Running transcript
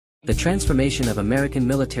The transformation of American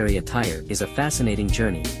military attire is a fascinating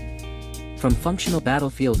journey. From functional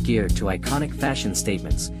battlefield gear to iconic fashion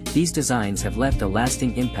statements, these designs have left a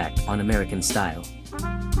lasting impact on American style.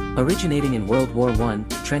 Originating in World War I,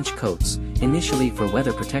 trench coats, initially for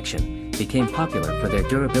weather protection, became popular for their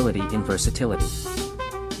durability and versatility.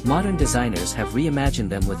 Modern designers have reimagined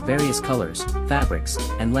them with various colors, fabrics,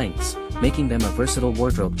 and lengths, making them a versatile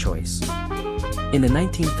wardrobe choice. In the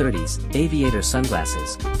 1930s, aviator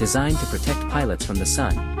sunglasses, designed to protect pilots from the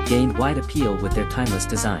sun, gained wide appeal with their timeless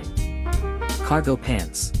design. Cargo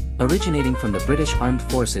pants, originating from the British Armed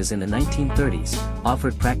Forces in the 1930s,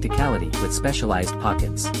 offered practicality with specialized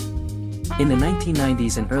pockets. In the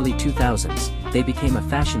 1990s and early 2000s, they became a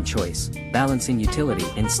fashion choice, balancing utility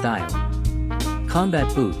and style.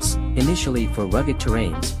 Combat boots, initially for rugged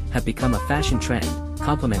terrains, have become a fashion trend,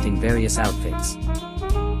 complementing various outfits.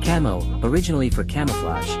 Camo, originally for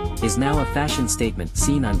camouflage, is now a fashion statement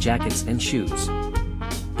seen on jackets and shoes.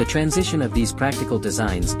 The transition of these practical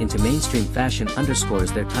designs into mainstream fashion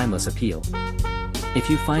underscores their timeless appeal. If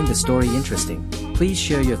you find the story interesting, please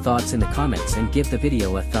share your thoughts in the comments and give the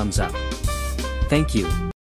video a thumbs up. Thank you.